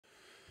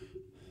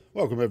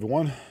Welcome,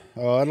 everyone.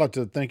 I'd like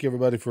to thank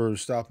everybody for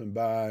stopping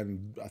by,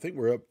 and I think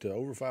we're up to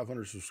over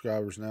 500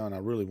 subscribers now, and I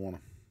really want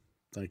to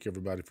thank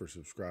everybody for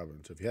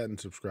subscribing. So if you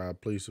hadn't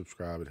subscribed, please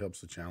subscribe. It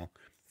helps the channel.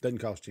 Doesn't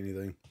cost you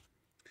anything.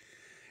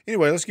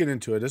 Anyway, let's get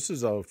into it. This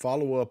is a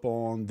follow-up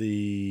on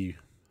the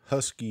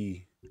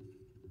Husky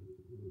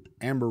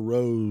Amber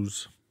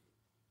Rose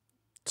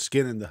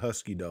skinning the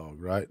Husky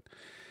dog, right?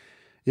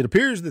 It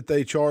appears that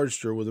they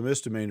charged her with a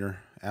misdemeanor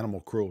animal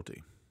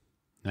cruelty.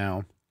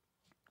 Now,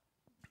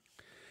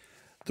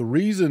 the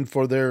reason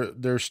for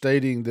their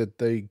stating that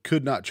they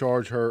could not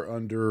charge her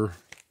under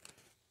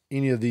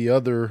any of the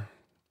other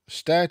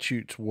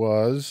statutes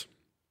was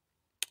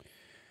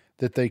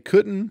that they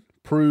couldn't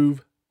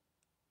prove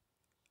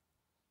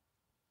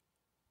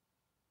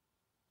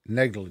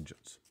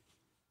negligence.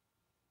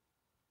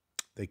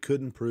 They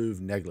couldn't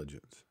prove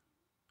negligence.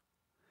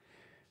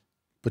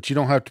 But you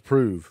don't have to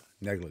prove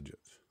negligence.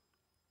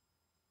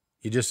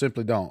 You just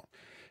simply don't.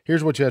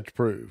 Here's what you have to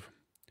prove.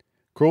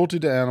 Cruelty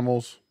to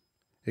animals.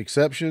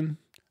 Exception,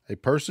 a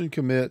person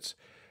commits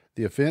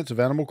the offense of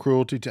animal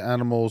cruelty to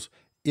animals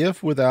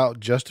if without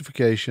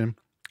justification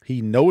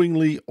he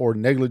knowingly or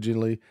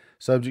negligently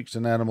subjects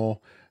an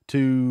animal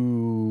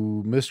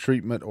to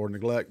mistreatment or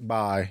neglect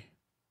by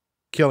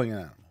killing an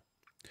animal.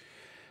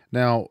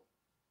 Now,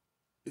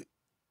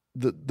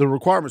 the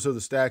requirements of the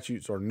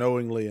statutes are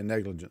knowingly and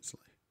negligently.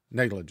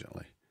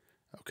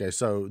 Okay,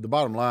 so the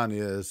bottom line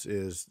is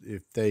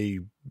if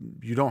you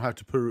don't have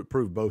to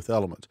prove both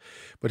elements.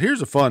 But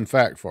here's a fun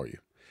fact for you.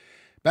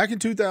 Back in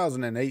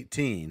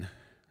 2018,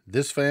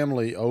 this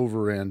family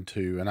over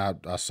into, and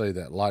I say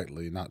that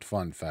lightly, not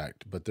fun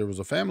fact, but there was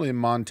a family in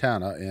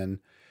Montana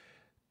in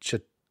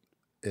Chouteau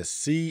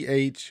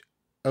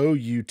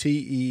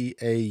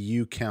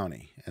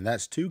County, and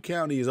that's 2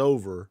 counties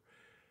over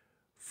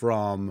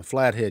from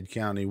Flathead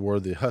County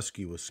where the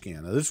Husky was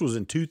skinned. Now, this was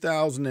in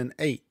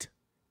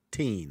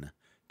 2018,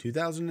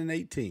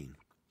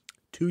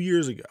 2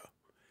 years ago.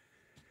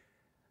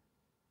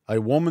 A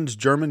woman's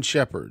German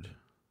Shepherd,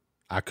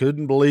 I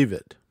couldn't believe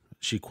it,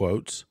 she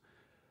quotes,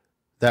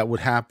 that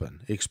would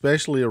happen,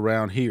 especially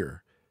around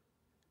here,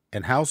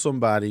 and how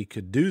somebody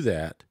could do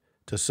that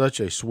to such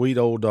a sweet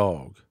old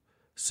dog,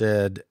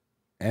 said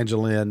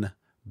Angeline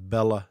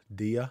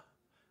Belladia.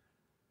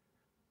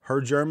 Her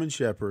German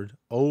Shepherd,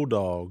 old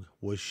dog,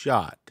 was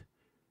shot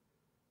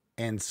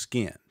and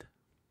skinned.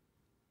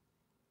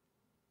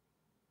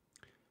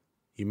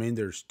 You mean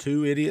there's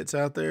 2 idiots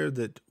out there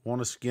that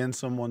want to skin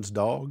someone's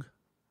dog?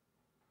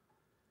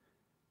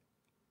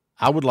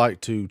 I would like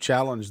to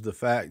challenge the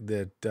fact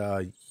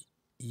that,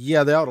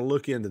 yeah, they ought to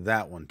look into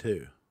that one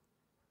too.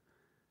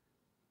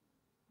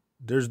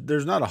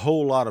 There's not a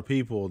whole lot of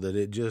people that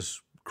it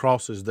just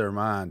crosses their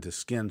mind to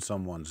skin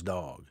someone's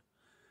dog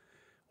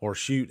or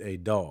shoot a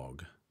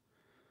dog.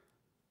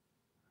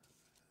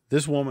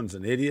 This woman's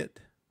an idiot,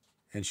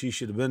 and she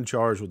should have been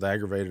charged with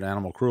aggravated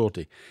animal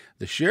cruelty.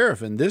 The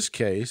sheriff in this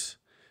case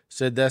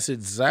said that's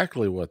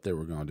exactly what they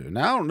were going to do.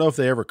 Now, I don't know if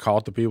they ever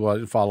caught the people. I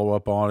didn't follow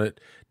up on it.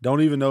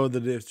 Don't even know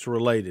that it's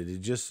related.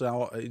 It just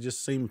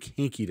seemed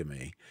kinky to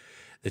me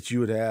that you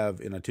would have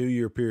in a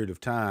 2-year period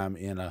of time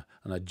in an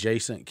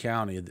adjacent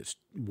county that's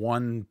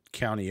 1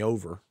 county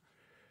over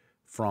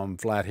from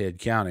Flathead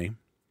County,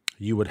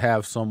 you would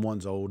have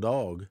someone's old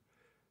dog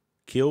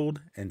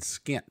killed and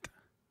skinned.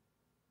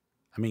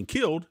 I mean,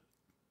 killed,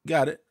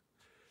 got it.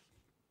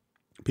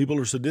 People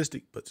are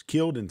sadistic, but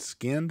killed and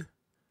skinned?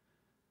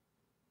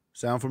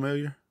 Sound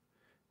familiar?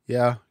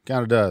 Yeah,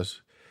 kind of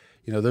does.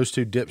 You know, those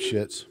 2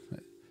 dipshits.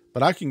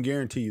 But I can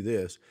guarantee you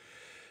this.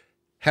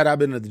 Had I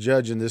been the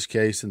judge in this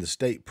case and the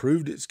state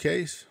proved its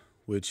case,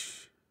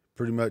 which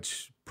pretty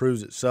much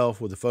proves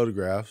itself with the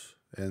photographs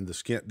and the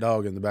skint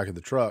dog in the back of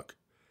the truck,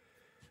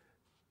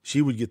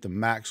 she would get the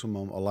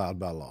maximum allowed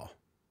by law.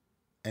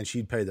 And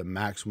she'd pay the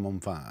maximum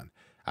fine.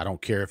 I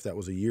don't care if that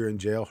was a year in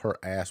jail. Her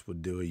ass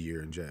would do a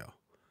year in jail.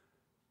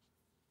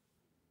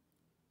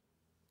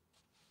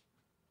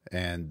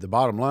 And the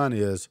bottom line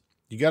is,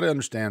 you got to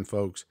understand,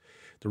 folks,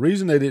 the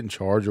reason they didn't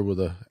charge her with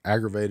an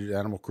aggravated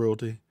animal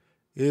cruelty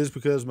is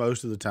because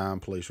most of the time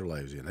police are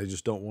lazy and they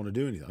just don't want to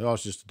do anything. Oh,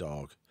 it's just a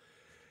dog.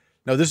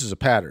 No, this is a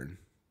pattern.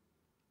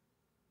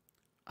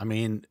 I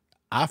mean,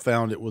 I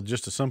found it with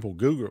just a simple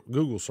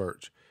Google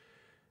search.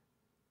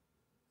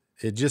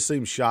 It just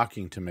seems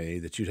shocking to me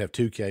that you'd have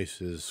 2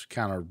 cases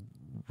kind of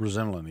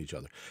resembling each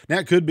other. Now,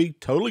 it could be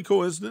totally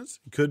coincidence.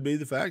 It could be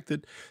the fact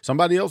that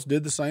somebody else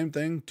did the same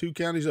thing 2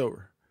 counties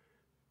over.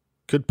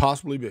 Could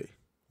possibly be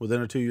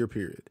within a 2-year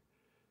period.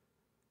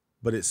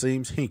 But it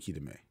seems hinky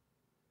to me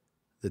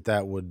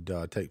that would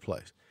take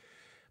place.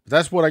 But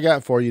that's what I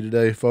got for you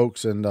today,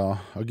 folks. And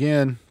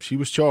again, she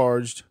was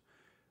charged.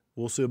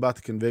 We'll see about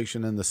the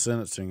conviction and the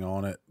sentencing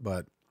on it.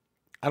 But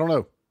I don't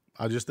know.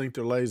 I just think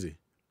they're lazy.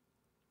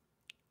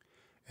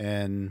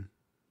 And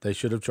they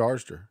should have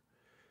charged her.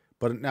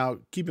 But now,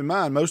 keep in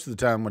mind, most of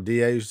the time when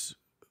DAs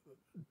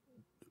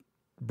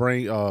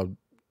bring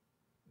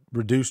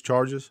reduced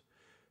charges,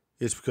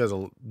 it's because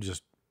of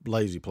just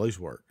lazy police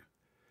work.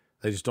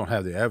 They just don't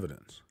have the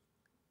evidence.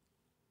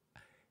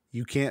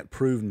 you can't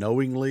prove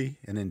knowingly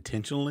and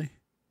intentionally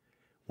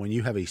when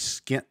you have a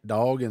skint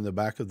dog in the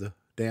back of the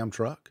damn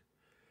truck?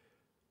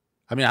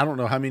 I mean, I don't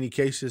know how many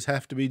cases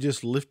have to be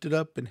just lifted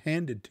up and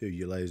handed to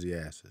you, lazy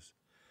asses.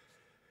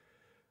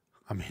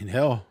 I mean,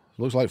 hell,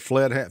 looks like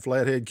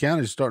Flathead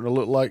County is starting to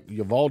look like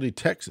Uvalde,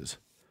 Texas.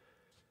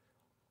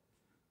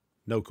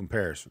 No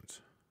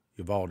comparisons.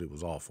 Uvalde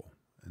was awful,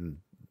 and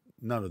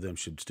none of them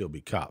should still be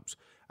cops.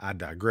 I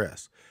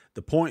digress.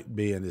 The point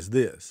being is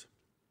this.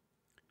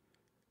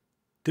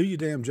 Do your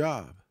damn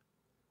job.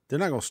 They're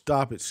not going to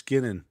stop at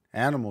skinning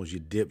animals,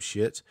 you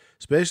dipshits,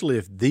 especially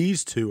if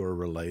these two are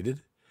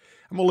related.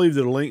 I'm going to leave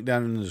the link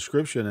down in the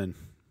description and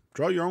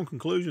draw your own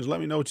conclusions. Let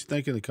me know what you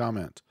think in the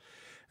comments.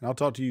 And I'll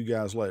talk to you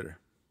guys later.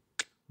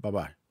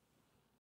 Bye-bye.